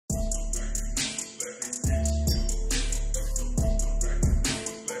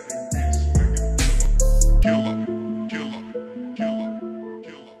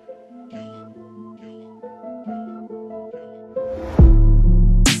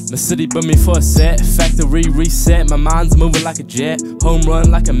The city put me for a set, factory reset, my mind's moving like a jet, home run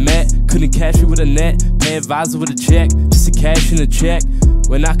like a Met, couldn't catch me with a net, pay advisor with a check, just to cash in a check,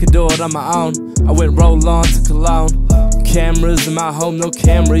 when I could do it on my own, I went roll on to Cologne. Cameras in my home, no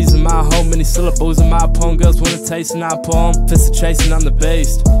Camrys in my home, many syllables in my poem, girls wanna taste and I poem, fist of chasing on the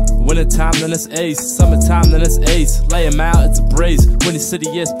base. Winter time, then it's ace. Summertime, then it's ace. Lay 'em out, it's a brace. Windy City,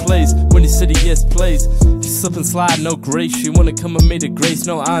 yes, plays. Windy City, yes, plays. She slip and slide, no grace. She wanna come with me to grace.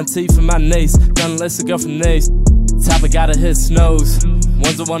 No auntie for my nace. Done less to go from nace. Top, I gotta hit snows.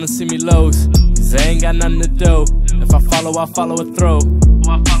 Ones that wanna see me lows. Cause they ain't got nothing to do. If I follow a throw. I follow a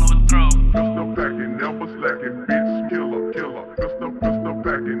throw. Pistol packing, never slacking, bitch, killer, killer. Pistol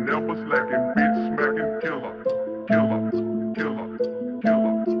packing, never slacking, bitch, smacking, killer, killer, killer.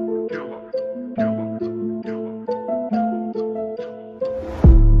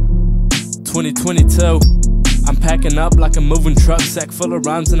 2022, I'm packing up like a moving truck, sack full of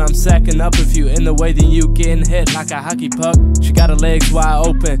rhymes and I'm sacking up. If you in the way, then you getting hit like a hockey puck. She got her legs wide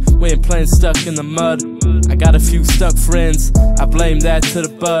open, we ain't playing stuck in the mud. I got a few stuck friends, I blame that to the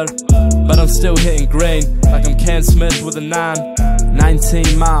bud. But I'm still hitting grain, like I'm Ken Smith with a 9.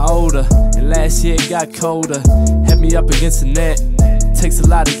 19 my older, and last year it got colder. Had me up against the net, takes a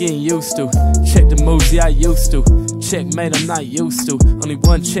lot of getting used to. Check the moves, yeah I used to. Checkmate, I'm not used to. Only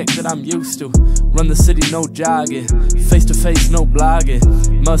one check that I'm used to. Run the city, no jogging. Face to face, no blogging.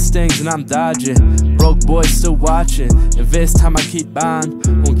 Mustangs and I'm dodging. Broke boys still watching. Invest time, I keep buying.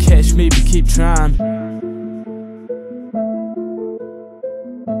 Won't catch me, but keep trying.